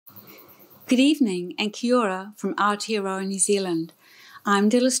Good evening and kia ora from Aotearoa New Zealand. I'm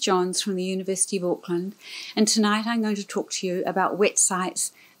Dilys Johns from the University of Auckland, and tonight I'm going to talk to you about wet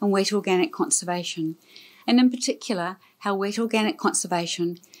sites and wet organic conservation, and in particular how wet organic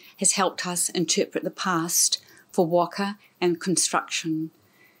conservation has helped us interpret the past for waka and construction.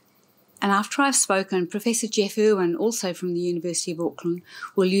 And after I've spoken, Professor Geoff Irwin, also from the University of Auckland,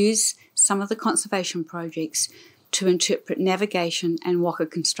 will use some of the conservation projects to interpret navigation and waka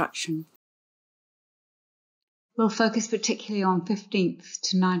construction. We'll focus particularly on 15th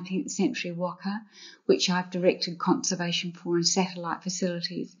to 19th century waka, which I've directed conservation for in satellite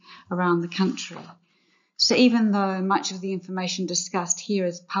facilities around the country. So even though much of the information discussed here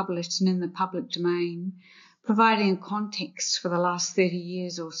is published and in the public domain, providing a context for the last 30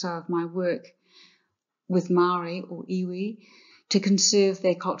 years or so of my work with Māori or iwi to conserve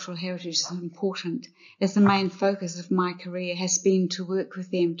their cultural heritage is important, as the main focus of my career has been to work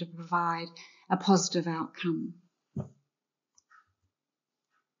with them to provide a positive outcome.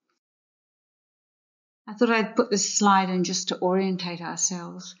 I thought I'd put this slide in just to orientate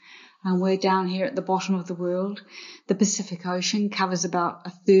ourselves. We're down here at the bottom of the world. The Pacific Ocean covers about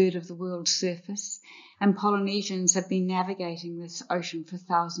a third of the world's surface, and Polynesians have been navigating this ocean for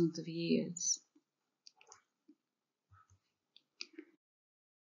thousands of years.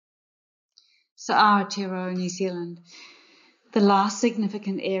 So Aotearoa New Zealand, the last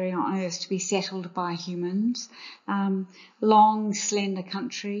significant area on Earth to be settled by humans. Long, slender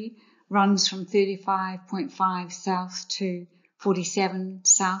country, runs from 35.5 south to 47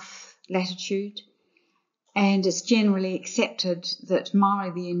 south latitude, and it's generally accepted that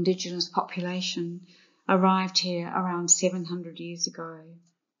Māori, the indigenous population, arrived here around 700 years ago.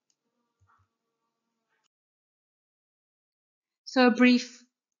 So a brief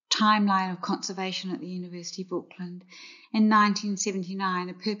timeline of conservation at the University of Auckland. In 1979,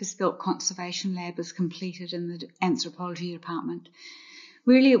 a purpose-built conservation lab was completed in the anthropology department.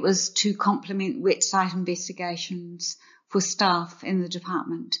 Really, it was to complement wet site investigations for staff in the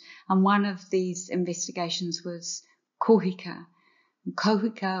department, and one of these investigations was kohika.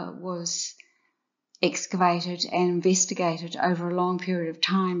 Kohika was excavated and investigated over a long period of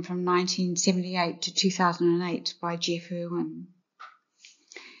time from 1978 to 2008 by Geoff Irwin.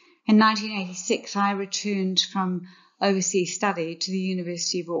 In 1986, I returned from overseas study to the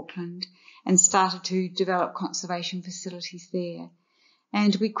University of Auckland and started to develop conservation facilities there.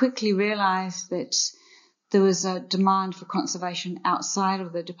 And we quickly realised that there was a demand for conservation outside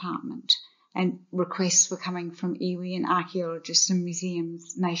of the department, and requests were coming from iwi and archaeologists and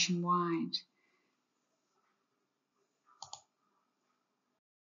museums nationwide.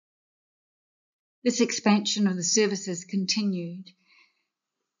 This expansion of the services continued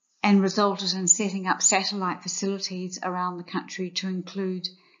and resulted in setting up satellite facilities around the country to include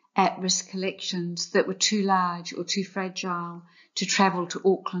at-risk collections that were too large or too fragile to travel to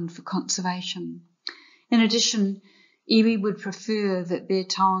Auckland for conservation. In addition, iwi would prefer that their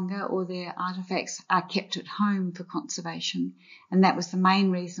taonga or their artefacts are kept at home for conservation, and that was the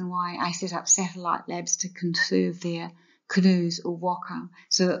main reason why I set up satellite labs to conserve their canoes or waka,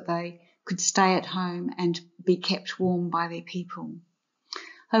 so that they could stay at home and be kept warm by their people.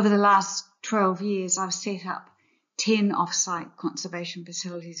 Over the last 12 years, I've set up 10 off-site conservation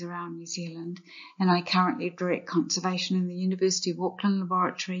facilities around New Zealand, and I currently direct conservation in the University of Auckland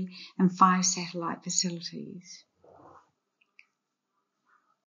laboratory and 5 satellite facilities.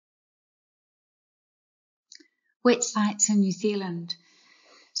 Wet sites in New Zealand.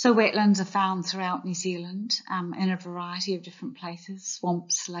 So wetlands are found throughout New Zealand in a variety of different places,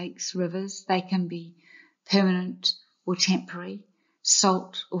 swamps, lakes, rivers. They can be permanent or temporary,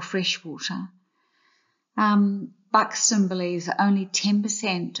 salt or freshwater. Buxton believes that only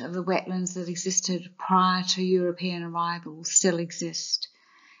 10% of the wetlands that existed prior to European arrival still exist,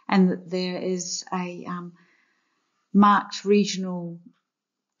 and that there is a marked regional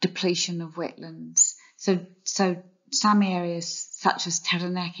depletion of wetlands. So some areas, such as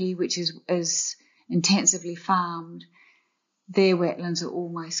Taranaki, which is intensively farmed, their wetlands are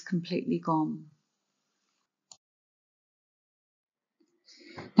almost completely gone.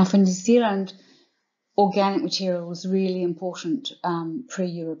 Now for New Zealand, organic material was really important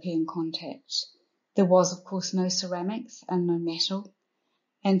pre-European contact. There was, of course, no ceramics and no metal,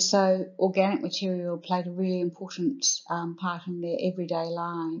 and so organic material played a really important part in their everyday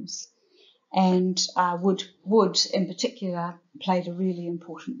lives. And wood in particular played a really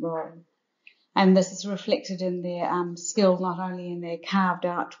important role. And this is reflected in their skill, not only in their carved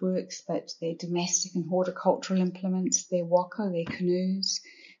artworks, but their domestic and horticultural implements, their waka, their canoes,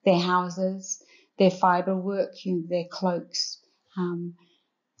 their houses, their fibre work, their cloaks.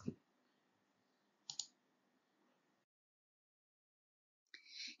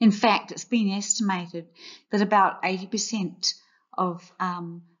 In fact, it's been estimated that about 80% of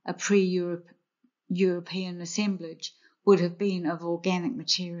a pre-European assemblage would have been of organic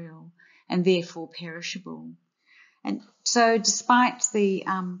material and therefore perishable. And so despite the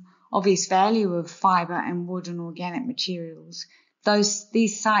obvious value of fibre and wood and organic materials,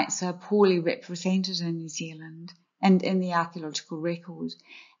 these sites are poorly represented in New Zealand and in the archaeological record.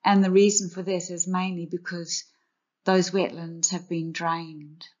 And the reason for this is mainly because those wetlands have been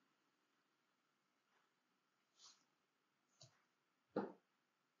drained.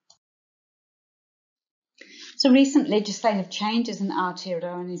 So recent legislative changes in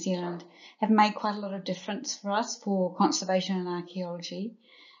Aotearoa New Zealand have made quite a lot of difference for us for conservation and archaeology.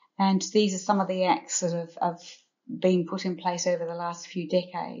 And these are some of the acts that have been put in place over the last few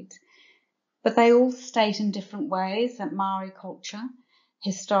decades. But they all state in different ways that Maori culture,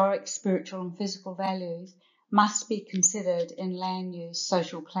 historic, spiritual and physical values must be considered in land use,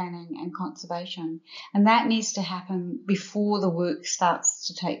 social planning and conservation. And that needs to happen before the work starts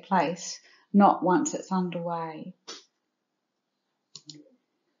to take place, not once it's underway.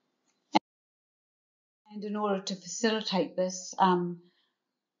 And in order to facilitate this,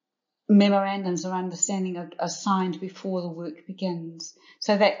 memorandums of understanding are signed before the work begins.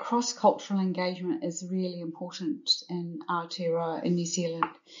 So that cross-cultural engagement is really important in Aotearoa in New Zealand,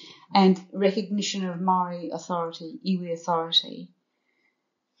 and recognition of Maori authority, iwi authority,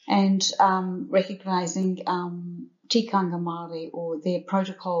 and recognising tikanga Māori or their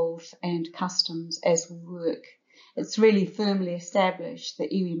protocols and customs as work. It's really firmly established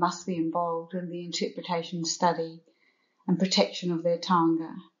that iwi must be involved in the interpretation, study and protection of their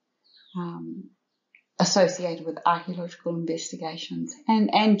taonga associated with archaeological investigations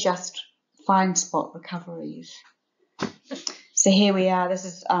and just find spot recoveries. So here we are. This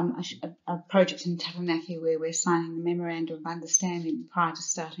is a project in Taranaki where we're signing the Memorandum of Understanding prior to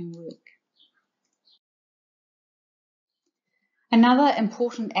starting work. Another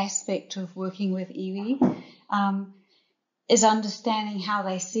important aspect of working with iwi is understanding how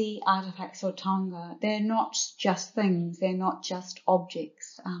they see artefacts or taonga. They're not just things, they're not just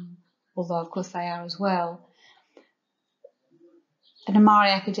objects, although of course they are as well. And a Maori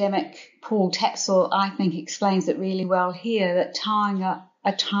academic, Paul Tapsell, I think explains it really well here, that taonga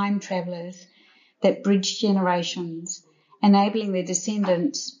are time travellers that bridge generations, enabling their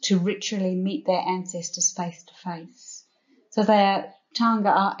descendants to ritually meet their ancestors face to face. So taonga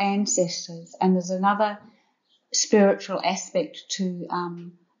are ancestors, and there's another spiritual aspect to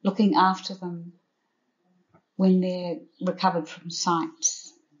looking after them when they're recovered from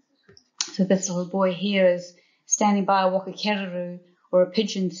sites. So this little boy here is standing by a waka keraru, or a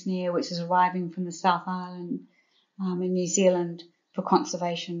pigeon snare, which is arriving from the South Island in New Zealand for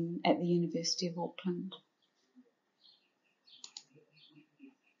conservation at the University of Auckland.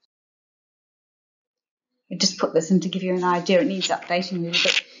 I just put this in to give you an idea. It needs updating really,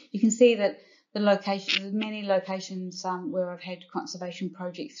 but you can see that there's many locations where I've had conservation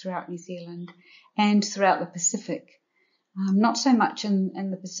projects throughout New Zealand and throughout the Pacific. Not so much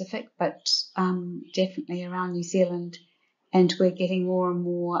in the Pacific, but definitely around New Zealand. And we're getting more and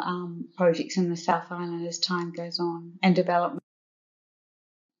more projects in the South Island as time goes on and development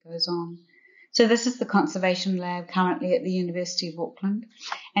goes on. So this is the Conservation Lab currently at the University of Auckland.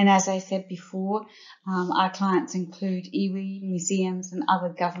 And as I said before, our clients include iwi, museums and other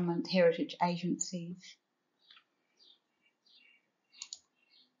government heritage agencies.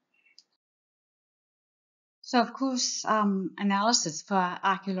 So, of course, analysis for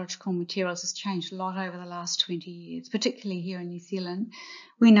archaeological materials has changed a lot over the last 20 years, particularly here in New Zealand.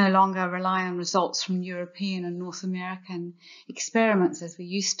 We no longer rely on results from European and North American experiments as we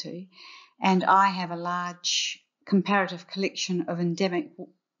used to, and I have a large comparative collection of endemic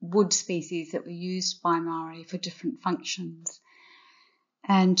wood species that were used by Maori for different functions.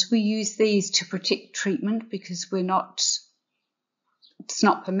 And we use these to protect treatment because it's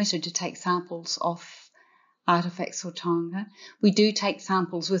not permitted to take samples off artefacts or taonga. We do take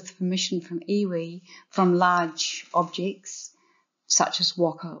samples with permission from iwi from large objects such as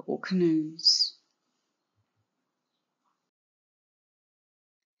waka or canoes.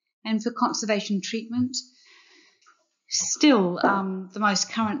 And for conservation treatment, still the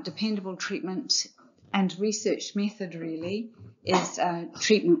most current dependable treatment and research method really is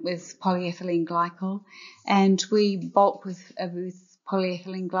treatment with polyethylene glycol, and we bulk with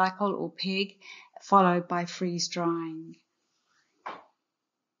polyethylene glycol or PEG, followed by freeze drying.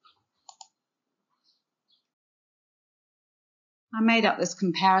 I made up this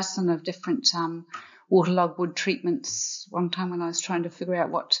comparison of different waterlogged wood treatments one time when I was trying to figure out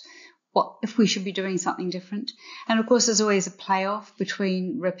what what if we should be doing something different. And of course, there's always a play-off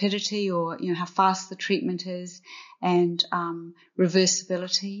between rapidity, or how fast the treatment is, and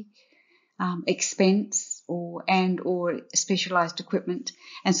reversibility, expense, or specialised equipment.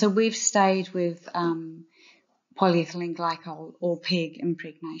 And so we've stayed with polyethylene glycol or PEG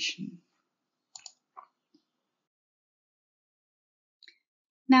impregnation.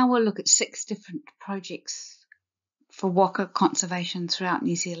 Now we'll look at 6 different projects for waka conservation throughout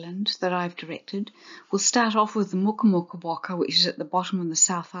New Zealand that I've directed. We'll start off with the Mukamuka waka, which is at the bottom of the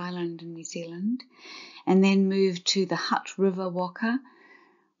South Island in New Zealand, and then move to the Hutt River waka,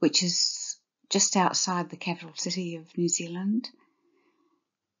 which is just outside the capital city of New Zealand,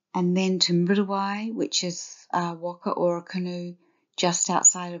 and then to Muriwai, which is a waka or a canoe just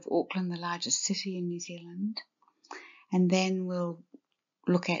outside of Auckland, the largest city in New Zealand. And then we'll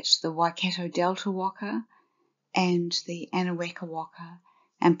look at the Waikato Delta waka and the Anaweka waka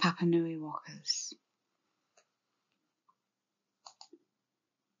and Papanui wakas.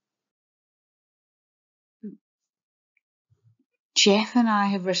 Geoff and I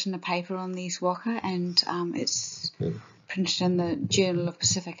have written a paper on these waka, and it's printed in the Journal of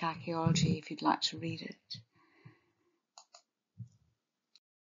Pacific Archaeology if you'd like to read it.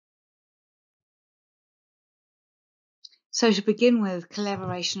 So to begin with,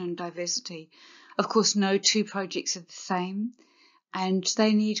 collaboration and diversity. Of course, no 2 projects are the same, and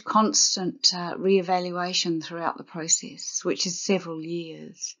they need constant re-evaluation throughout the process, which is several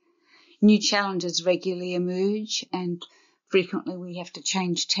years. New challenges regularly emerge, and frequently we have to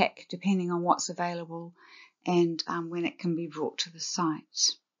change tack depending on what's available and when it can be brought to the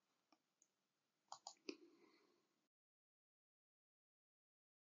site.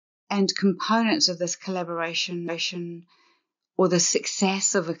 And components of this collaboration, or the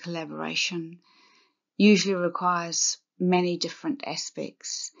success of a collaboration, usually requires many different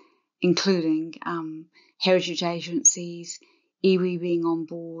aspects, including heritage agencies, iwi being on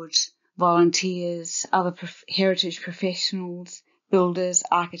board, volunteers, other heritage professionals, builders,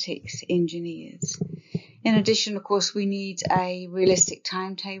 architects, engineers. In addition, of course, we need a realistic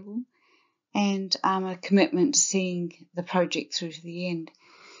timetable and a commitment to seeing the project through to the end.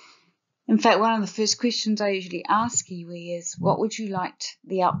 In fact, one of the first questions I usually ask iwi is, what would you like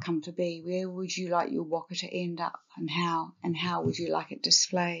the outcome to be? Where would you like your waka to end up, and how would you like it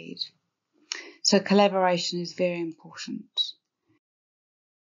displayed? So collaboration is very important.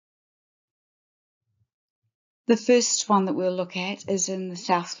 The first one that we'll look at is in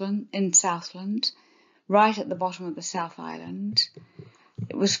Southland, right at the bottom of the South Island.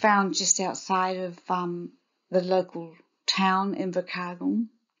 It was found just outside of the local town, Invercargill.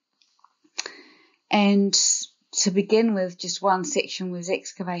 And to begin with, just one section was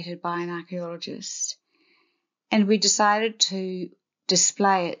excavated by an archaeologist. And we decided to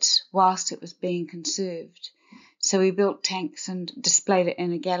display it whilst it was being conserved. So we built tanks and displayed it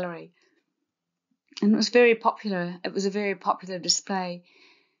in a gallery. And it was very popular. It was a very popular display.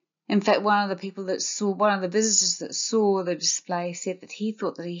 In fact, one of the visitors that saw the display said that he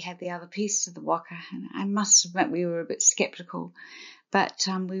thought that he had the other piece to the waka. And I must admit we were a bit sceptical. But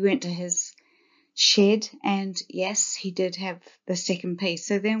we went to his shed, and yes, he did have the second piece.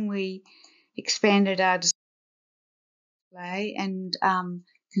 So then we expanded our display and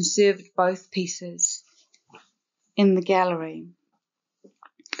conserved both pieces in the gallery.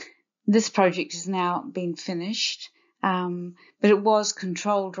 This project has now been finished, but it was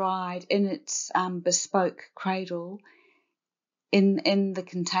control dried in its bespoke cradle in the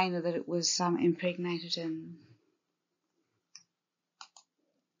container that it was impregnated in.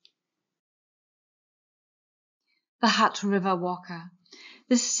 The Hutt River waka.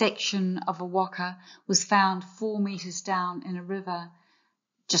 This section of a waka was found 4 metres down in a river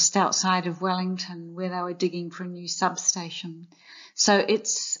just outside of Wellington, where they were digging for a new substation. So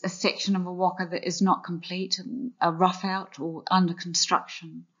it's a section of a waka that is not complete, a rough out or under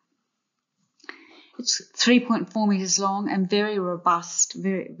construction. It's 3.4 metres long and very robust,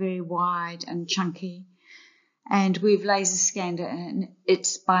 very, very wide and chunky. And we've laser scanned it, and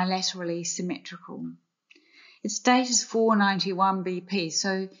it's bilaterally symmetrical. Its date is 491 BP,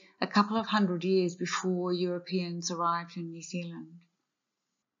 so a couple of hundred years before Europeans arrived in New Zealand.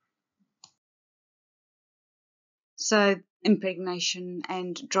 So impregnation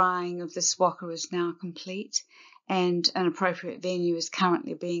and drying of this waka is now complete, and an appropriate venue is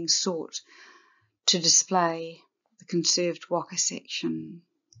currently being sought to display the conserved waka section.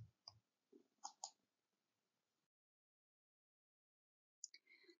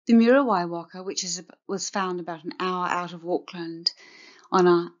 The Muriwai waka, which was found about an hour out of Auckland on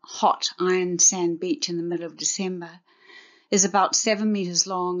a hot iron sand beach in the middle of December, is about 7 metres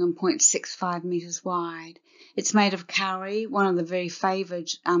long and 0.65 metres wide. It's made of kauri, one of the very favoured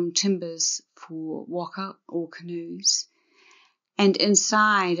timbers for waka or canoes. And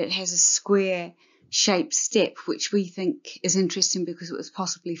inside it has a square-shaped step, which we think is interesting because it was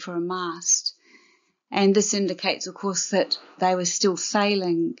possibly for a mast. And this indicates, of course, that they were still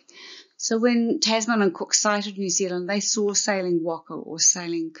sailing. So when Tasman and Cook sighted New Zealand, they saw sailing waka or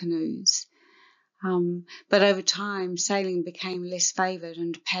sailing canoes. But over time, sailing became less favoured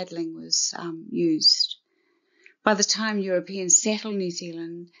and paddling was used. By the time Europeans settled New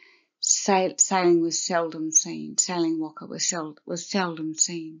Zealand, sailing was seldom seen. Sailing waka was seldom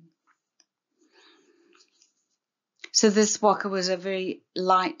seen. So this waka was a very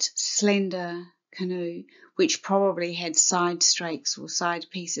light, slender canoe, which probably had side strakes or side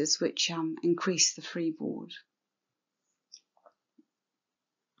pieces which increased the freeboard.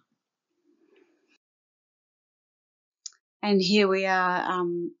 And here we are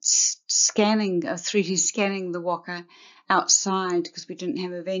scanning, 3D scanning the waka outside because we didn't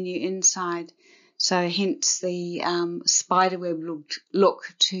have a venue inside. So hence the spiderweb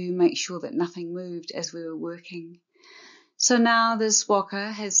look to make sure that nothing moved as we were working. So now this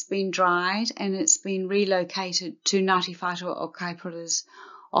waka has been dried and it's been relocated to Ngāti Whātua o Kaipara's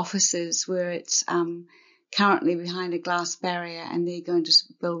offices, where it's currently behind a glass barrier, and they're going to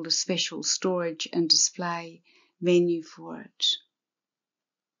build a special storage and display venue for it.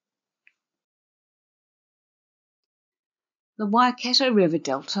 The Waikato River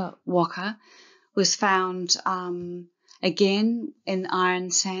Delta waka was found again in iron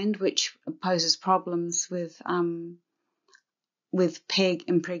sand, which poses problems with peg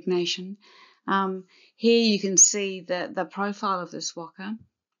impregnation. Here you can see the profile of this waka.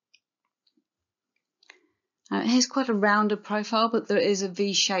 It has quite a rounded profile, but there is a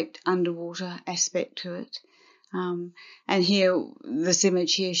V-shaped underwater aspect to it. And here, this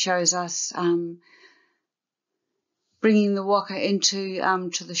image here shows us bringing the waka into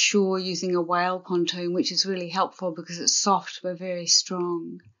to the shore using a whale pontoon, which is really helpful because it's soft but very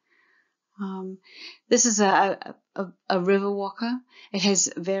strong. This is a river waka. It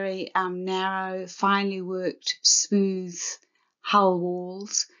has very narrow, finely worked, smooth hull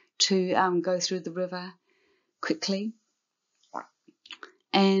walls to go through the river quickly.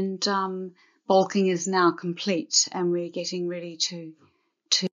 And bulking is now complete, and we're getting ready to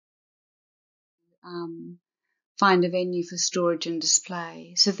find a venue for storage and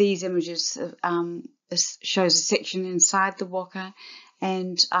display. So these images shows a section inside the waka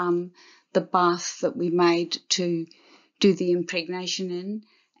and the bath that we made to do the impregnation in,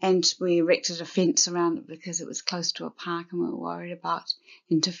 and we erected a fence around it because it was close to a park and we were worried about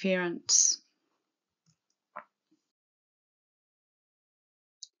interference.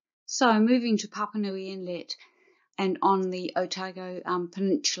 So moving to Papanui Inlet and on the Otago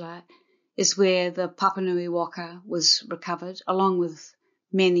Peninsula is where the Papanui waka was recovered, along with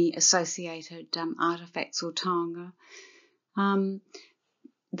many associated artefacts or taonga.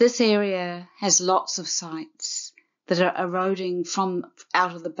 This area has lots of sites that are eroding from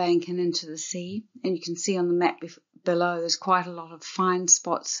out of the bank and into the sea. And you can see on the map below there's quite a lot of fine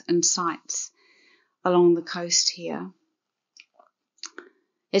spots and sites along the coast here.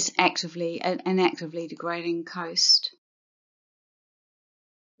 It's an actively degrading coast.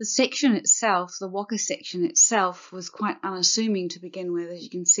 The section itself, the waka section itself, was quite unassuming to begin with. As you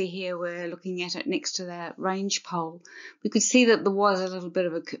can see here, we're looking at it next to that range pole. We could see that there was a little bit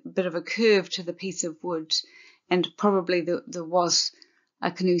of a curve to the piece of wood, and probably there was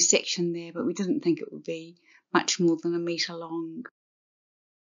a canoe section there, but we didn't think it would be much more than 1 metre long.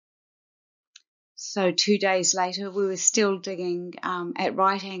 So 2 days later, we were still digging at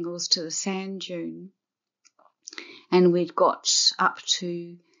right angles to the sand dune, and we'd got up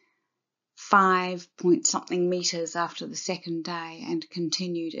to 5-point-something metres after the second day and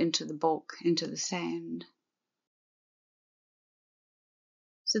continued into the bulk, into the sand.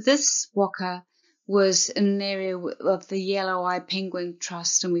 So this waka was in an area of the Yellow-Eye Penguin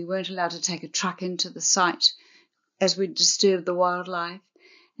Trust, and we weren't allowed to take a truck into the site as we'd disturb the wildlife.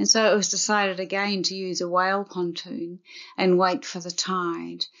 And so it was decided again to use a whale pontoon and wait for the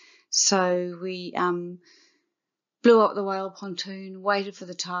tide. So we blew up the whale pontoon, waited for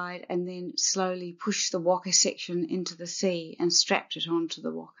the tide, and then slowly pushed the waka section into the sea and strapped it onto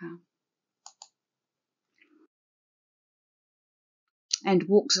the waka. And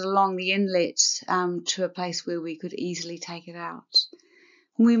walked it along the inlet to a place where we could easily take it out.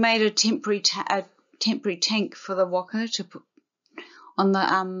 We made a temporary tank for the waka to put on the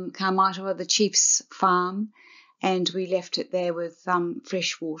Kaumātua, the chief's farm, and we left it there with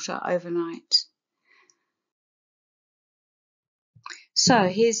fresh water overnight. So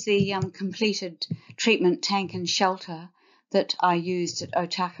here's the completed treatment tank and shelter that I used at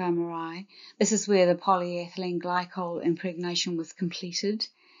Aotearoa Marae. This is where the polyethylene glycol impregnation was completed,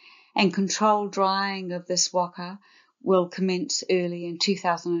 and controlled drying of this waka will commence early in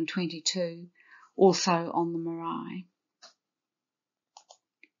 2022, also on the marae.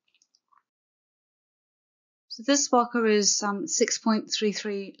 So this waka is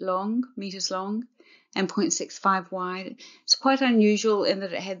 6.33 meters long and 0.65 wide. It's quite unusual in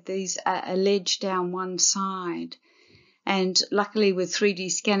that it had these a ledge down one side. And luckily with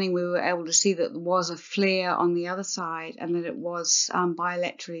 3D scanning, we were able to see that there was a flare on the other side and that it was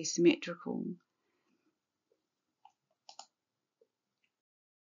bilaterally symmetrical.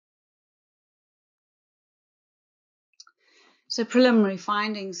 So preliminary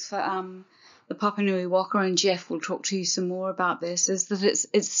findings for the Papanui waka, and Geoff will talk to you some more about this, is that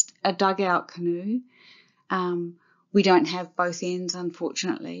it's a dugout canoe. We don't have both ends,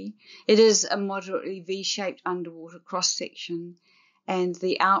 unfortunately. It is a moderately V-shaped underwater cross-section, and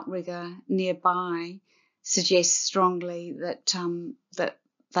the outrigger nearby suggests strongly that that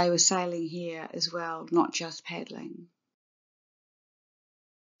they were sailing here as well, not just paddling.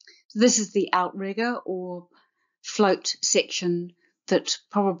 So this is the outrigger or float section that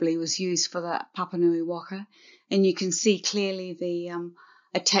probably was used for the Papanui waka, and you can see clearly the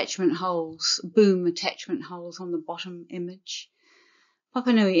attachment holes, boom attachment holes on the bottom image.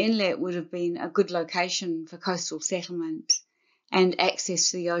 Papanui Inlet would have been a good location for coastal settlement and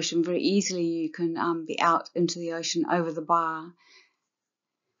access to the ocean very easily. You can be out into the ocean over the bar,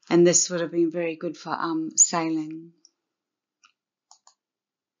 and this would have been very good for sailing.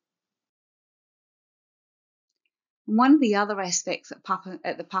 One of the other aspects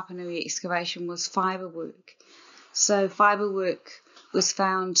at the Papanui excavation was fibre work. So fibre work was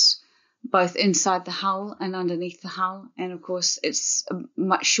found both inside the hull and underneath the hull, and of course it's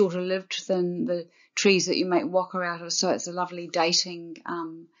much shorter lived than the trees that you make waka out of, so it's a lovely dating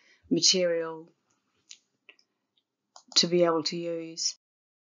material to be able to use.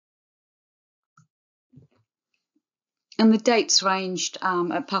 And the dates ranged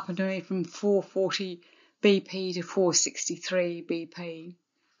at Papanui from 440 BP to 463 BP.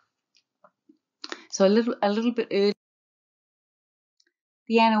 So a little bit early.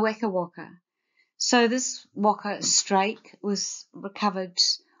 The Anaweka waka. So this waka strake was recovered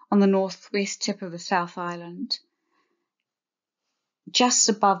on the northwest tip of the South Island, just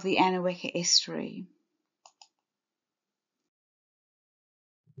above the Anaweka estuary.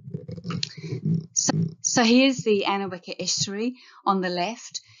 So here's the Anaweka estuary on the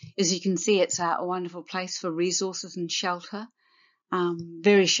left. As you can see, it's a wonderful place for resources and shelter,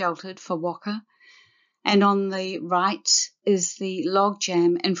 very sheltered for waka. And on the right is the log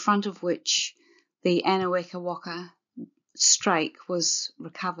jam in front of which the Anaweka waka strake was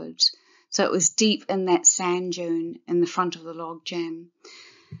recovered. So it was deep in that sand dune in the front of the log jam.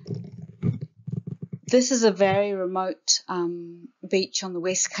 This is a very remote beach on the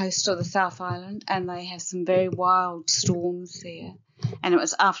west coast of the South Island, and they have some very wild storms there. And it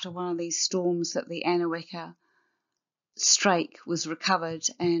was after one of these storms that the Anaweka strake was recovered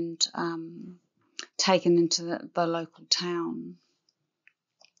and taken into the local town.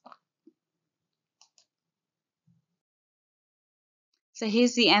 So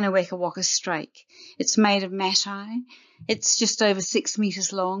here's the Anaweka waka strake. It's made of matai. It's just over 6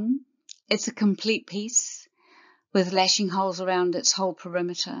 meters long. It's a complete piece with lashing holes around its whole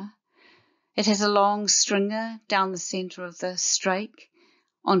perimeter. It has a long stringer down the centre of the strake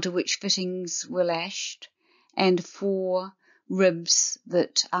onto which fittings were lashed, and 4 ribs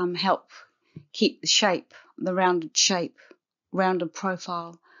that help keep the shape, the rounded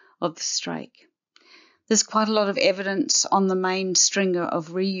profile of the strake. There's quite a lot of evidence on the main stringer of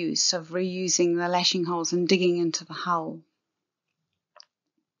reusing the lashing holes and digging into the hull.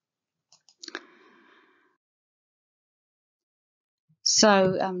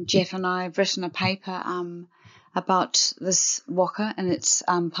 So Geoff and I have written a paper about this waka, and it's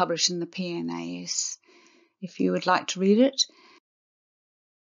published in the PNAS, if you would like to read it.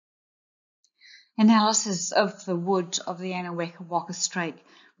 Analysis of the wood of the Anaweka waka strake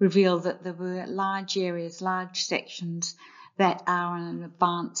revealed that there were large areas, large sections that are in an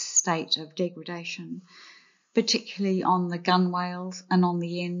advanced state of degradation, particularly on the gunwales and on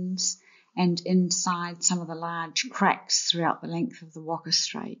the ends and inside some of the large cracks throughout the length of the waka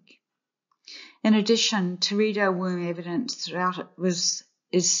strake. In addition, teredo worm evidence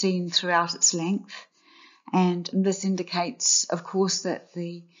is seen throughout its length, and this indicates, of course, that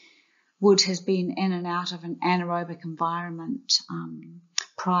the wood has been in and out of an anaerobic environment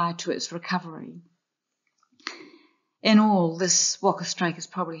prior to its recovery. In all, this waka strake has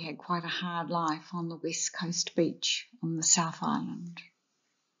probably had quite a hard life on the west coast beach on the South Island.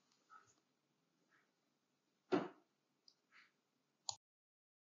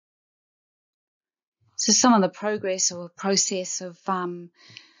 So some of the progress or process of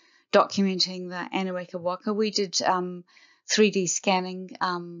documenting the Anahuac waka, we did 3D scanning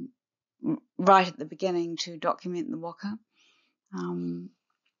right at the beginning to document the waka. And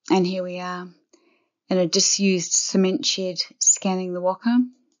here we are in a disused cement shed scanning the waka.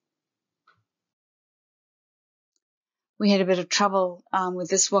 We had a bit of trouble with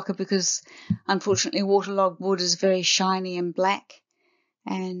this waka because unfortunately waterlogged wood is very shiny and black,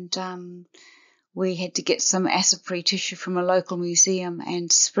 and we had to get some acid-free tissue from a local museum and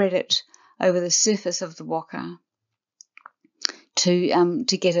spread it over the surface of the waka to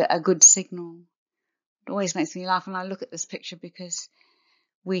get a good signal. It always makes me laugh when I look at this picture because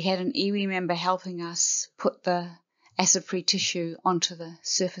we had an iwi member helping us put the acid-free tissue onto the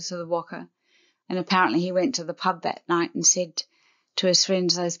surface of the waka, and apparently he went to the pub that night and said to his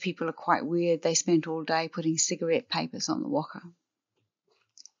friends, "Those people are quite weird. They spent all day putting cigarette papers on the waka."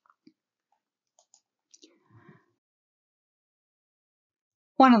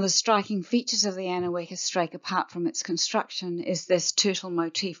 One of the striking features of the Anahuac strake, apart from its construction, is this turtle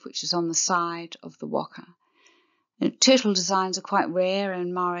motif, which is on the side of the waka. Turtle designs are quite rare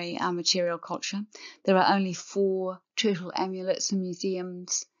in Maori material culture. There are only 4 turtle amulets in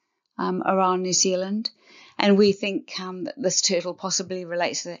museums around New Zealand, and we think that this turtle possibly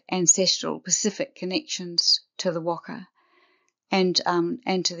relates to ancestral Pacific connections to the waka and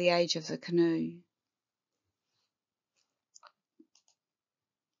to the age of the canoe.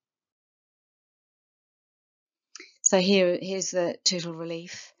 So here's the turtle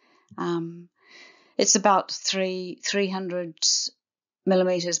relief. It's about 300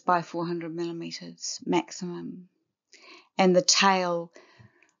 millimeters by 400 millimeters maximum, and the tail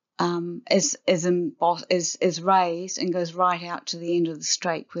is raised and goes right out to the end of the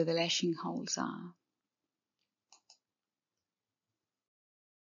strake where the lashing holes are.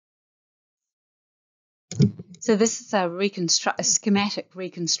 So this is a schematic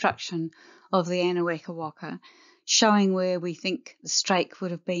reconstruction of the Anahuac waka, showing where we think the strake would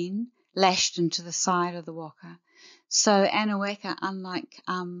have been lashed into the side of the waka. So Anahuac, unlike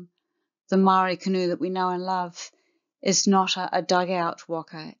the Maori canoe that we know and love, is not a dugout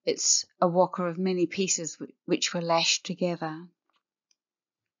waka. It's a waka of many pieces which were lashed together.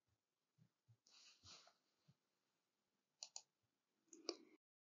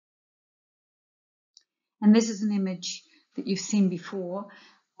 And this is an image that you've seen before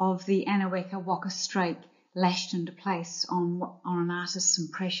of the Anahuac waka strake lashed into place on an artist's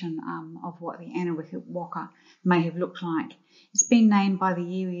impression of what the Anahuac waka may have looked like. It's been named by the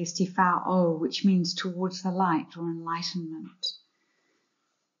iwi as Te Whao, which means towards the light or enlightenment.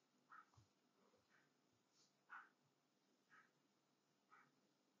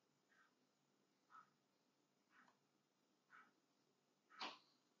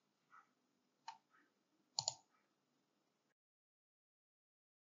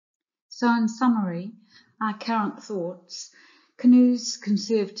 So in summary, our current thoughts: canoes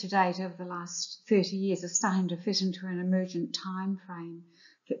conserved to date over the last 30 years are starting to fit into an emergent time frame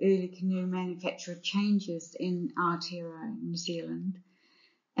for early canoe manufacture changes in Aotearoa, New Zealand.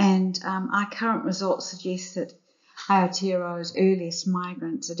 And our current results suggest that Aotearoa's earliest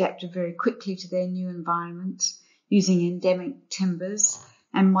migrants adapted very quickly to their new environments, using endemic timbers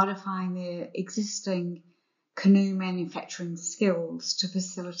and modifying their existing canoe manufacturing skills to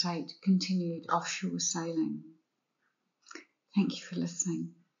facilitate continued offshore sailing. Thank you for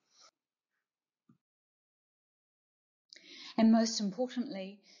listening. And most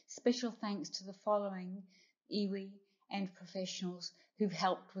importantly, special thanks to the following iwi and professionals who've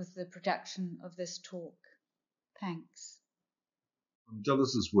helped with the production of this talk. Thanks. From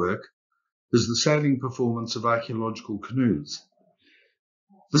Dilys's work is the sailing performance of archaeological canoes.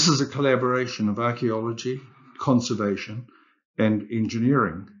 This is a collaboration of archaeology, conservation, and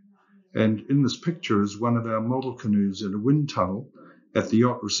engineering. And in this picture is one of our model canoes in a wind tunnel at the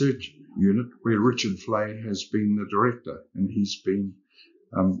Yacht Research Unit, where Richard Flay has been the director, and he's been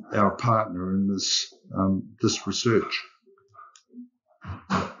our partner in this research.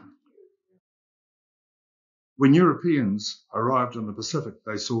 When Europeans arrived in the Pacific,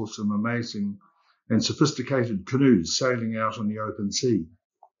 they saw some amazing and sophisticated canoes sailing out on the open sea.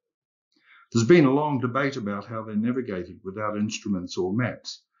 There's been a long debate about how they navigated without instruments or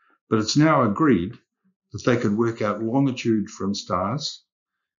maps, but it's now agreed that they could work out longitude from stars,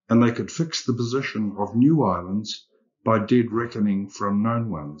 and they could fix the position of new islands by dead reckoning from known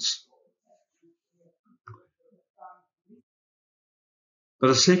ones. But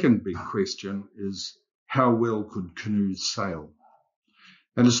a second big question is, how well could canoes sail?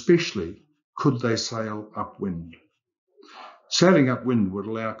 And especially, could they sail upwind? Sailing upwind would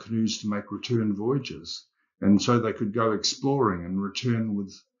allow canoes to make return voyages, and so they could go exploring and return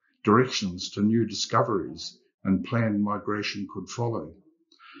with directions to new discoveries, and planned migration could follow.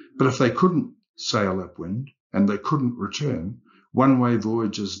 But if they couldn't sail upwind and they couldn't return, one-way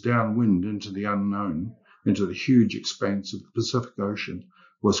voyages downwind into the unknown, into the huge expanse of the Pacific Ocean,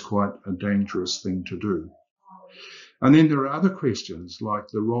 was quite a dangerous thing to do. And then there are other questions like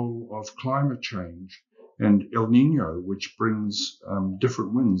the role of climate change and El Nino, which brings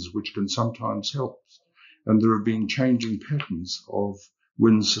different winds, which can sometimes help. And there have been changing patterns of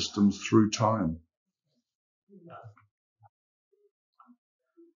wind systems through time.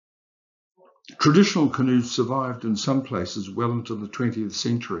 Traditional canoes survived in some places well into the 20th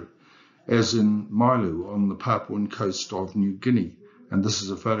century, as in Mailu on the Papuan coast of New Guinea. And this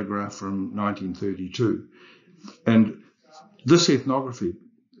is a photograph from 1932. And this ethnography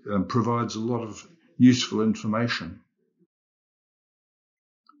provides a lot of useful information.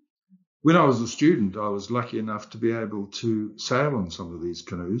 When I was a student, I was lucky enough to be able to sail on some of these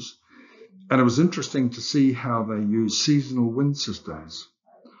canoes, and it was interesting to see how they used seasonal wind systems.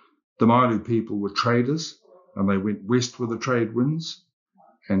 The Mailu people were traders, and they went west with the trade winds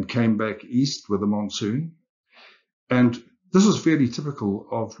and came back east with the monsoon. And this is fairly typical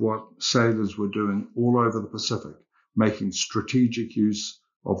of what sailors were doing all over the Pacific, making strategic use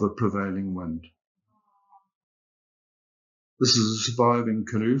of the prevailing wind. This is a surviving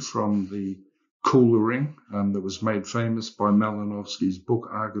canoe from the Kula Ring that was made famous by Malinowski's book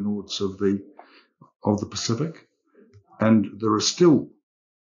Argonauts of the Pacific. And there are still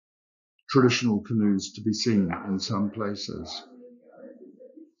traditional canoes to be seen in some places.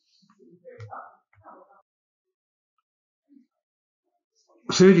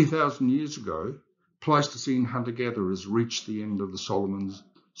 "30,000 years ago, Pleistocene hunter-gatherers reached the end of the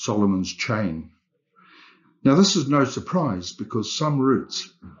Solomon's chain. Now, this is no surprise because some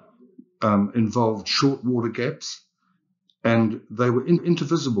routes involved short water gaps, and they were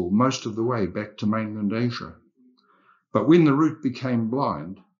intervisible most of the way back to mainland Asia. But when the route became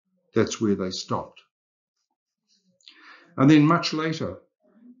blind, that's where they stopped. And then much later,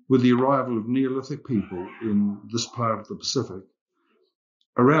 with the arrival of Neolithic people in this part of the Pacific,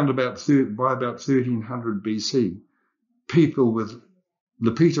 by about 1300 BC, people with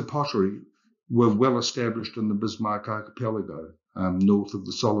Lapita pottery were well established in the Bismarck archipelago, north of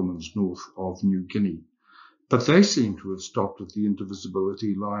the Solomons, north of New Guinea. But they seem to have stopped at the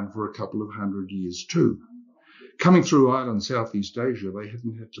intervisibility line for a couple of hundred years too. Coming through island Southeast Asia, they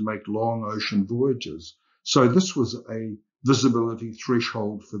hadn't had to make long ocean voyages. So this was a visibility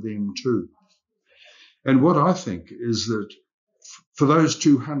threshold for them too. And what I think is that for those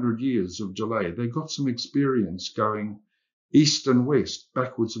 200 years of delay, they got some experience going east and west,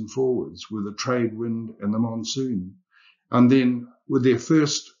 backwards and forwards, with the trade wind and the monsoon. And then with their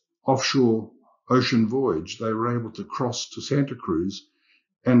first offshore ocean voyage, they were able to cross to Santa Cruz,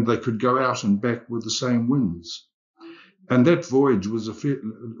 and they could go out and back with the same winds. And that voyage was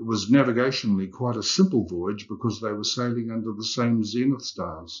navigationally quite a simple voyage because they were sailing under the same zenith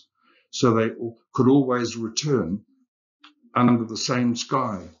stars. So they could always return under the same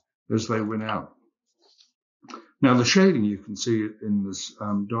sky as they went out. Now, the shading you can see in this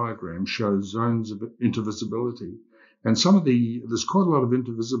diagram shows zones of intervisibility. And there's quite a lot of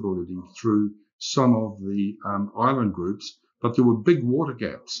intervisibility through some of the island groups, but there were big water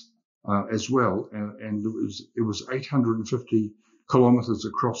gaps as well. And it was 850 kilometers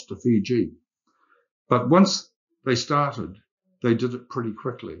across to Fiji. But once they started, they did it pretty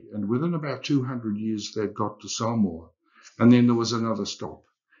quickly. And within about 200 years, they'd got to Samoa. And then there was another stop.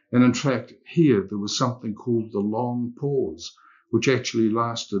 And in fact, here there was something called the long pause, which actually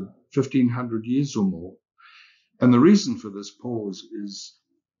lasted 1,500 years or more. And the reason for this pause is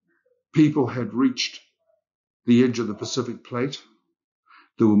people had reached the edge of the Pacific plate.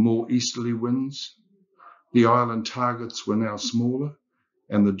 There were more easterly winds. The island targets were now smaller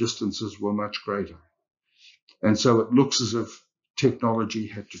and the distances were much greater. And so it looks as if technology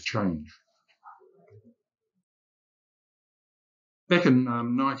had to change. Back in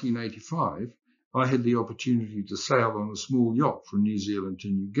 1985, I had the opportunity to sail on a small yacht from New Zealand to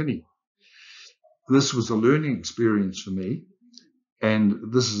New Guinea. This was a learning experience for me,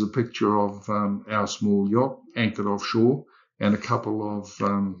 and this is a picture of our small yacht anchored offshore and a couple of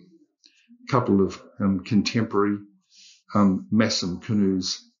contemporary Massam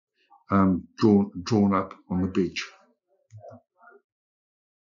canoes drawn up on the beach.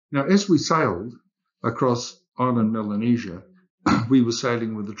 Now, as we sailed across island Melanesia, we were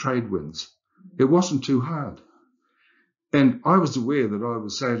sailing with the trade winds. It wasn't too hard. And I was aware that I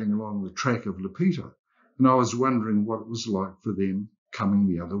was sailing along the track of Lapita, and I was wondering what it was like for them coming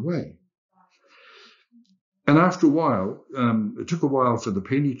the other way. And after a while, it took a while for the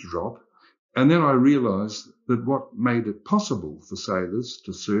penny to drop, and then I realised that what made it possible for sailors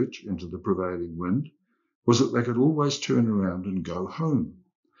to search into the prevailing wind was that they could always turn around and go home.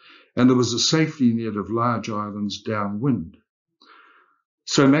 And there was a safety net of large islands downwind.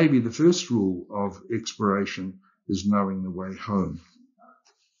 So maybe the first rule of exploration is knowing the way home.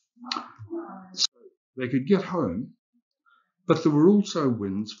 So they could get home, but there were also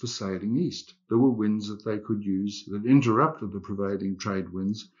winds for sailing east. There were winds that they could use that interrupted the prevailing trade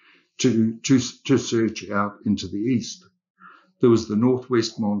winds to search out into the east. There was the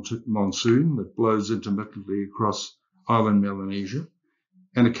northwest monsoon that blows intermittently across island Melanesia,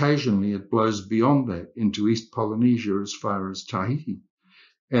 and occasionally it blows beyond that into East Polynesia as far as Tahiti.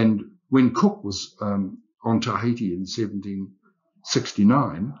 And when Cook was on Tahiti in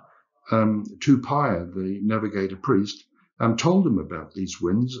 1769, Tupaia, the navigator priest, told him about these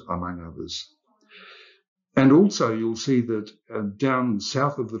winds, among others. And also you'll see that down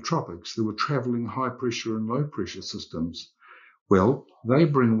south of the tropics, there were travelling high pressure and low pressure systems. Well, they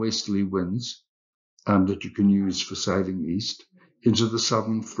bring westerly winds that you can use for sailing east into the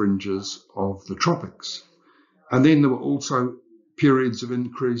southern fringes of the tropics. And then there were also periods of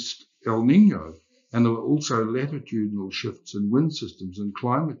increased El Nino, and there were also latitudinal shifts in wind systems and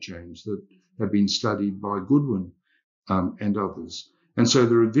climate change that have been studied by Goodwin and others. And so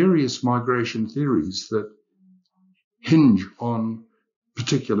there are various migration theories that hinge on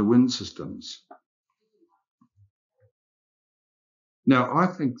particular wind systems. Now, I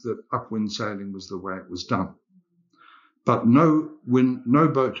think that upwind sailing was the way it was done. But no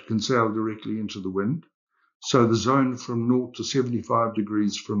boat can sail directly into the wind. So the zone from 0 to 75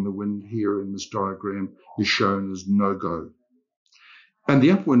 degrees from the wind here in this diagram is shown as no-go. And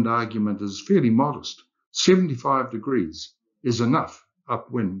the upwind argument is fairly modest. 75 degrees is enough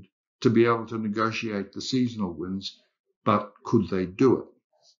upwind to be able to negotiate the seasonal winds, but could they do it?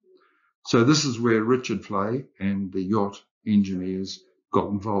 So this is where Richard Flay and the yacht engineers got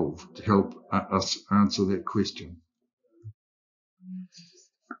involved to help us answer that question.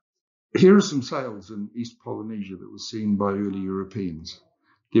 Here are some sails in East Polynesia that were seen by early Europeans.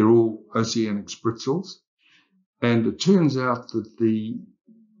 They're all oceanic spritzels, and it turns out that the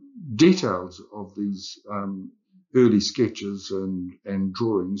details of these early sketches and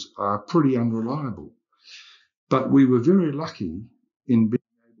drawings are pretty unreliable. But we were very lucky in being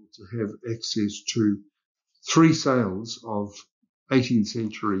able to have access to 3 sails of 18th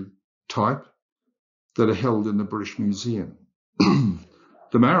century type that are held in the British Museum.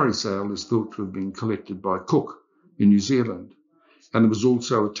 The Maori sail is thought to have been collected by Cook in New Zealand, and there was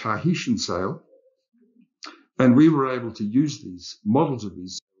also a Tahitian sail, and we were able to use these models of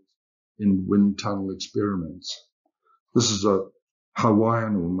these sails in wind tunnel experiments. This is a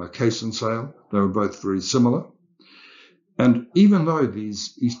Hawaiian or Marquesan sail. They were both very similar. And even though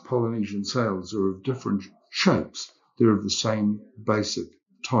these East Polynesian sails are of different shapes, they're of the same basic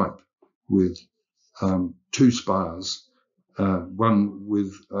type with 2 spars, one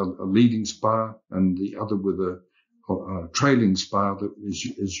with a leading spar and the other with a trailing spar that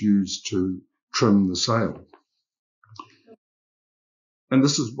is used to trim the sail. And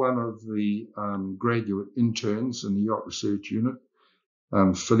this is one of the graduate interns in the Yacht Research Unit,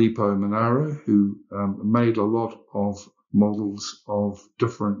 Filippo Monaro, who made a lot of models of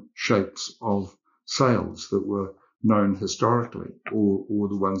different shapes of sails that were known historically, or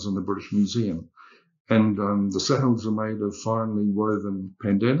the ones in the British Museum. And the sails are made of finely woven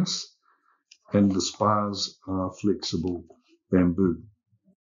pandanus, and the spars are flexible bamboo.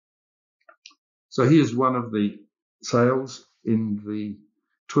 So here's one of the sails in the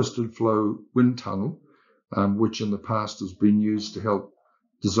twisted flow wind tunnel, which in the past has been used to help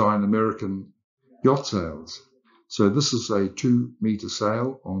design American yacht sails. So this is a 2-meter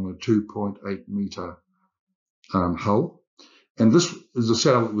sail on a 2.8 meter hull. And this is a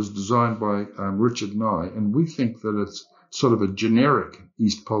sail that was designed by Richard Nye, and we think that it's sort of a generic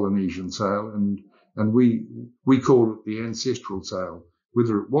East Polynesian sail, and we call it the ancestral sail.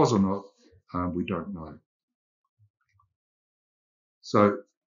 Whether it was or not, we don't know. So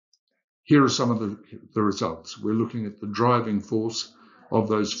here are some of the results. We're looking at the driving force of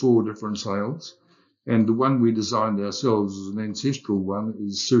those 4 different sails, and the one we designed ourselves as an ancestral one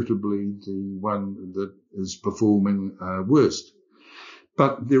is suitably the one that is performing worst.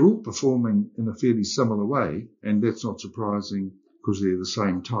 But they're all performing in a fairly similar way, and that's not surprising because they're the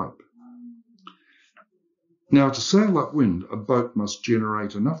same type. Now, to sail upwind, a boat must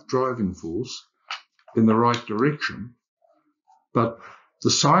generate enough driving force in the right direction, but the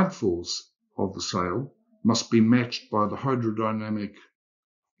side force of the sail must be matched by the hydrodynamic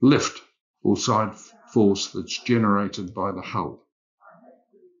lift or side force that's generated by the hull.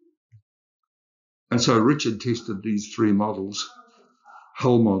 And so Richard tested these three models,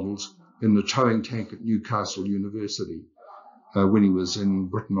 hull models, in the towing tank at Newcastle University when he was in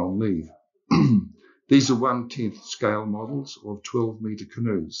Britain on leave. These are 1/10 scale models of 12-metre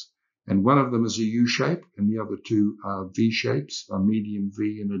canoes, and one of them is a U shape and the other two are V shapes, a medium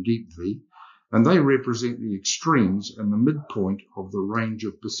V and a deep V, and they represent the extremes and the midpoint of the range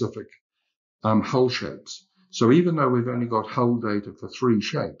of Pacific hull shapes. So even though we've only got hull data for 3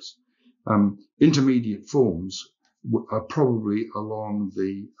 shapes, intermediate forms are probably along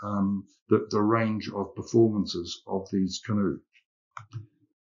the range of performances of these canoes.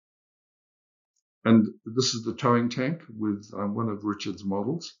 And this is the towing tank with one of Richard's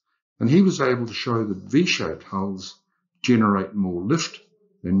models. And he was able to show that V-shaped hulls generate more lift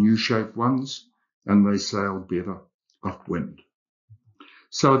than U-shaped ones, and they sail better upwind.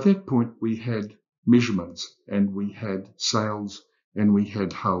 So at that point, we had measurements, and we had sails, and we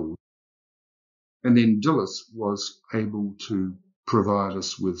had hulls. And then Dilys was able to provide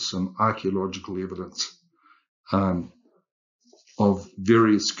us with some archaeological evidence of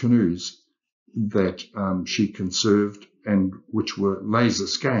various canoes that she conserved and which were laser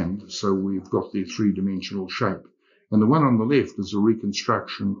scanned, so we've got their 3-dimensional shape. And the one on the left is a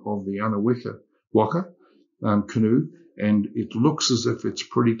reconstruction of the Aotearoa canoe, and it looks as if it's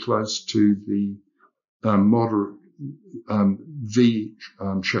pretty close to the moderate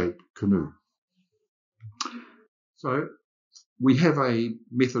V-shape canoe. So we have a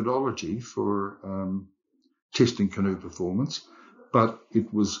methodology for testing canoe performance, but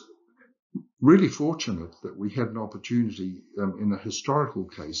it was really fortunate that we had an opportunity in a historical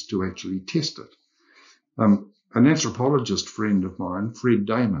case to actually test it. An anthropologist friend of mine, Fred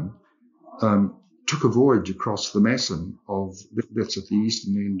Damon, took a voyage across the Masson that's at the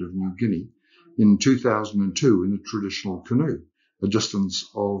eastern end of New Guinea, in 2002 in a traditional canoe, a distance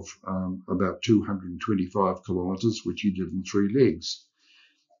of about 225 kilometres, which he did in 3 legs.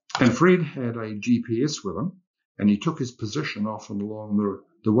 And Fred had a GPS with him, and he took his position off and along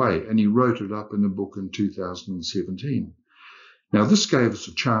the way, and he wrote it up in a book in 2017. Now, this gave us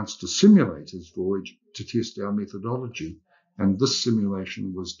a chance to simulate his voyage to test our methodology, and this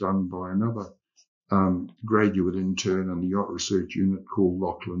simulation was done by another graduate intern in the Yacht Research Unit called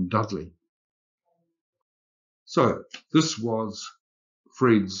Lachlan Dudley. So this was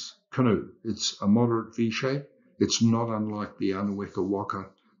Fred's canoe. It's a moderate V shape. It's not unlike the Aotearoa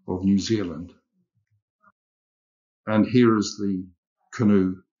of New Zealand. And here is the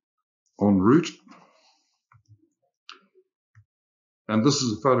canoe en route. And this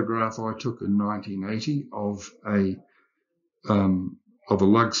is a photograph I took in 1980 of a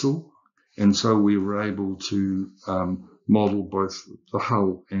lugsel, and so we were able to model both the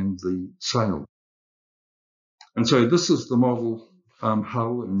hull and the sail. And so this is the model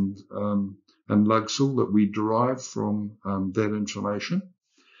hull and lugsel that we derived from that information.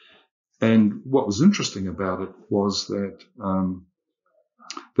 And what was interesting about it was that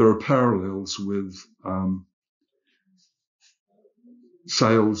there are parallels with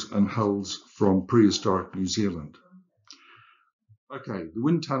sails and hulls from prehistoric New Zealand. Okay, the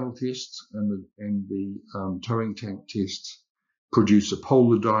wind tunnel tests and the towing tank tests produce a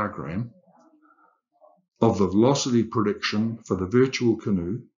polar diagram of the velocity prediction for the virtual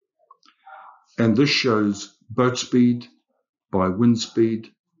canoe, and this shows boat speed by wind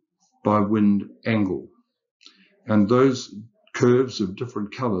angle. And those curves of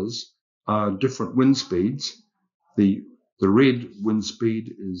different colours are different wind speeds. The red wind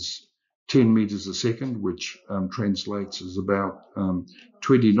speed is 10 metres a second, which translates as about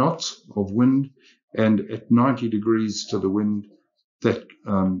 20 knots of wind, and at 90 degrees to the wind, that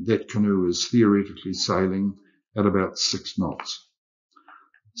canoe is theoretically sailing at about 6 knots.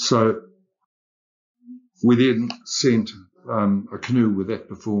 So we then sent a canoe with that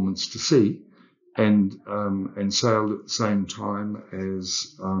performance to sea, and sailed at the same time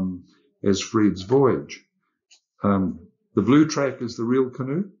as Fred's voyage. The blue track is the real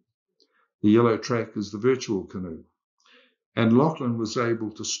canoe. The yellow track is the virtual canoe. And Lachlan was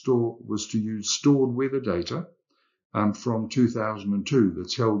able to use stored weather data from 2002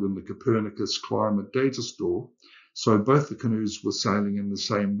 that's held in the Copernicus Climate Data Store. So both the canoes were sailing in the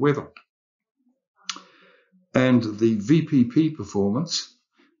same weather. And the VPP performance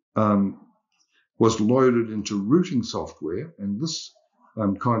was loaded into routing software, and this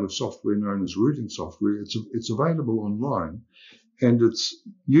kind of software known as routing software. It's available online, and it's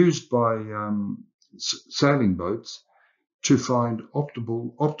used by sailing boats to find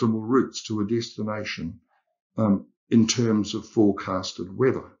optimal routes to a destination in terms of forecasted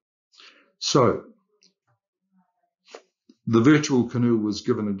weather. So the virtual canoe was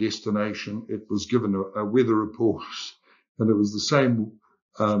given a destination. It was given a weather report, and it was the same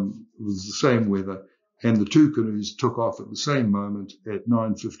weather. And the two canoes took off at the same moment at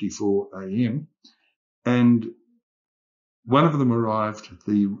 9:54 a.m. And one of them arrived.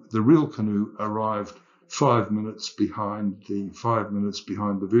 The real canoe arrived 5 minutes behind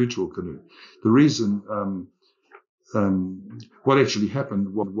the virtual canoe. The reason what actually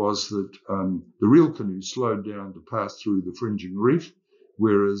happened was that the real canoe slowed down to pass through the fringing reef,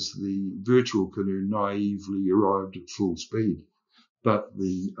 whereas the virtual canoe naively arrived at full speed. But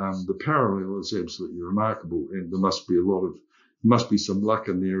the parallel is absolutely remarkable, and there must be some luck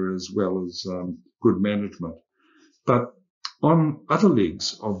in there as well as good management. But on other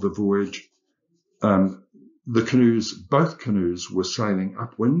legs of the voyage, both canoes were sailing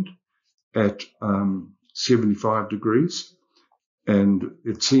upwind at 75 degrees, and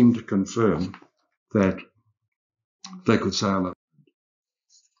it seemed to confirm that they could sail up.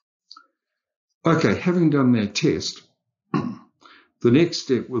 Okay, having done their test, the next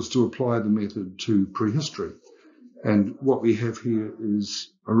step was to apply the method to prehistory. And what we have here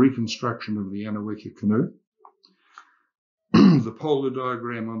is a reconstruction of the Anaweka canoe. The polar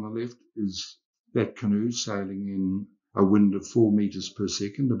diagram on the left is that canoe sailing in a wind of 4 meters per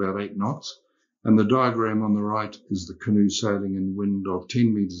second, about 8 knots. And the diagram on the right is the canoe sailing in wind of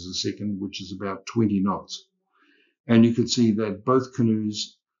 10 meters a second, which is about 20 knots. And you can see that both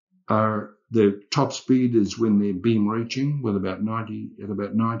canoes their top speed is when they're beam reaching at about 90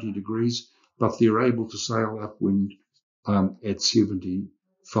 degrees, but they're able to sail upwind at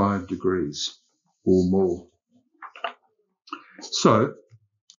 75 degrees or more. So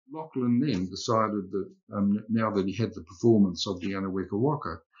Lachlan then decided that now that he had the performance of the Anaweka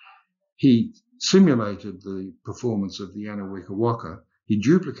Waka, he simulated the performance of the Anaweka Waka. He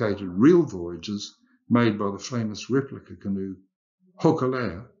duplicated real voyages made by the famous replica canoe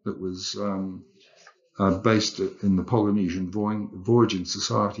Hokulea that was based in the Polynesian Voyaging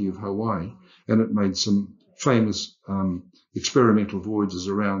Society of Hawaii, and it made some famous experimental voyages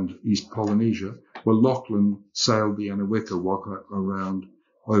around East Polynesia, where Lachlan sailed the Anaweka Waka around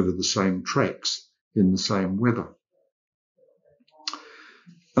over the same tracks in the same weather.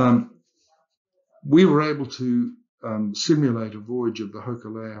 We were able to simulate a voyage of the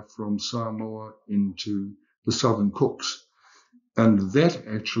Hokulea from Samoa into the Southern Cooks, and that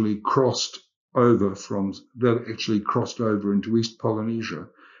actually crossed over into East Polynesia,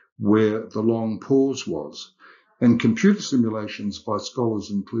 where the long pause was. And computer simulations by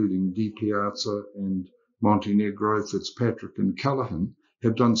scholars including Di Piazza and Montenegro, Fitzpatrick and Callaghan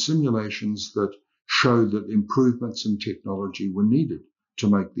have done simulations that show that improvements in technology were needed to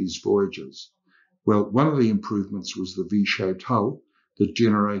make these voyages. Well, one of the improvements was the V-shaped hull that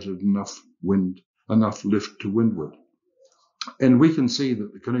generated enough lift to windward. And we can see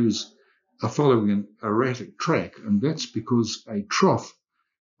that the canoes are following an erratic track, and that's because a trough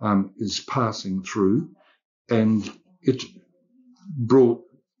is passing through, and it brought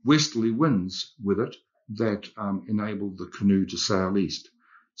westerly winds with it that enabled the canoe to sail east.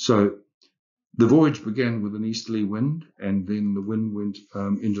 So the voyage began with an easterly wind, and then the wind went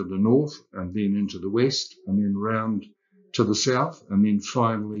into the north, and then into the west, and then round to the south, and then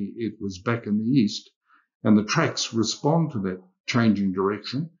finally it was back in the east. And the tracks respond to that changing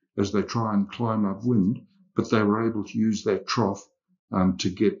direction as they try and climb upwind, but they were able to use that trough to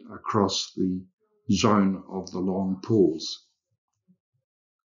get across the zone of the long pause.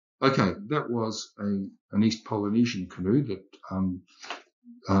 Okay, that was an East Polynesian canoe that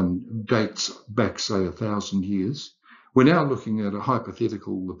dates back, say, 1,000 years. We're now looking at a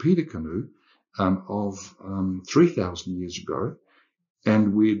hypothetical Lapita canoe of 3,000 years ago,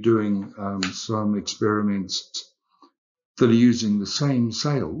 and we're doing some experiments that are using the same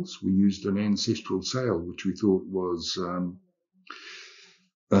sails. We used an ancestral sail, which we thought was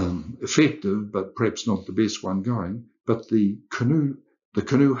effective, but perhaps not the best one going. But the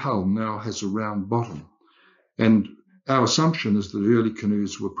canoe hull now has a round bottom, and our assumption is that early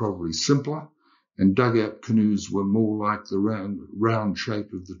canoes were probably simpler, and dugout canoes were more like the round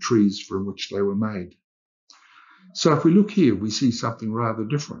shape of the trees from which they were made. So if we look here, we see something rather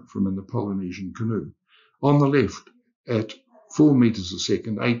different from in the Polynesian canoe. On the left, at 4 meters a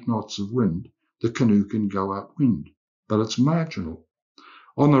second, 8 knots of wind, the canoe can go upwind, but it's marginal.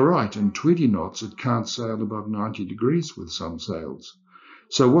 On the right, in 20 knots, it can't sail above 90 degrees with some sails.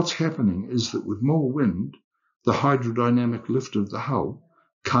 So what's happening is that with more wind, the hydrodynamic lift of the hull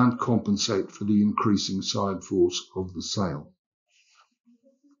can't compensate for the increasing side force of the sail.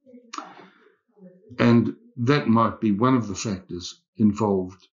 And that might be one of the factors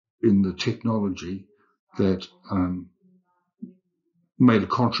involved in the technology that made a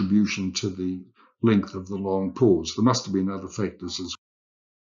contribution to the length of the long pause. There must have been other factors as well.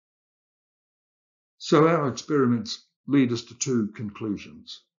 So our experiments lead us to two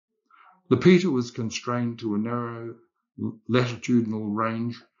conclusions. The Peter was constrained to a narrow latitudinal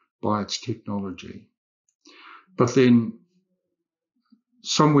range by its technology. But then,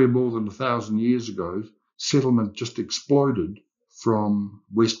 somewhere more than 1,000 years ago, settlement just exploded from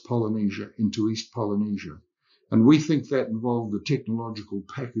West Polynesia into East Polynesia. And we think that involved the technological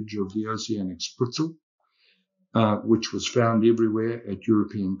package of the oceanic spritzel, which was found everywhere at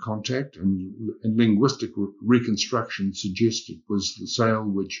European contact, and linguistic reconstruction suggests it was the sail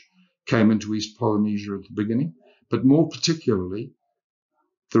which came into East Polynesia at the beginning, but more particularly,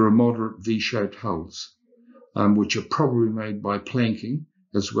 there are moderate V-shaped hulls, which are probably made by planking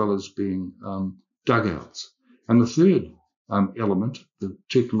as well as being dugouts. And the third element, the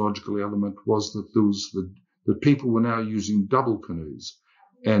technological element, was that there was the people were now using double canoes,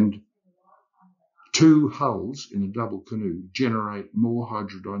 and two hulls in a double canoe generate more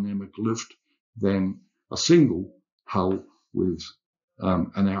hydrodynamic lift than a single hull with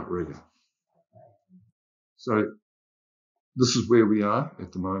an outrigger. So this is where we are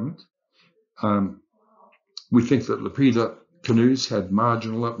at the moment. We think that Lepida canoes had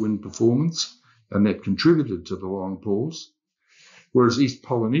marginal upwind performance, and that contributed to the long pause, whereas East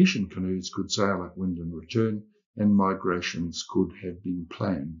Polynesian canoes could sail upwind and return, and migrations could have been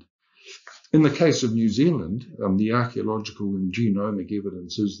planned. In the case of New Zealand, the archaeological and genomic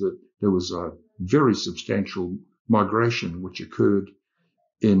evidence is that there was a very substantial migration which occurred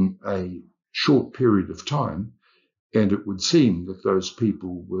in a short period of time, and it would seem that those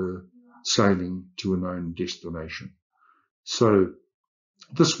people were sailing to a known destination. So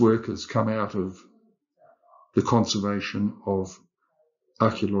this work has come out of the conservation of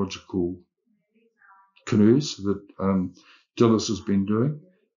archaeological canoes that Dilys has been doing,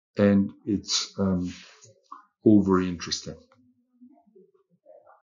 and it's all very interesting.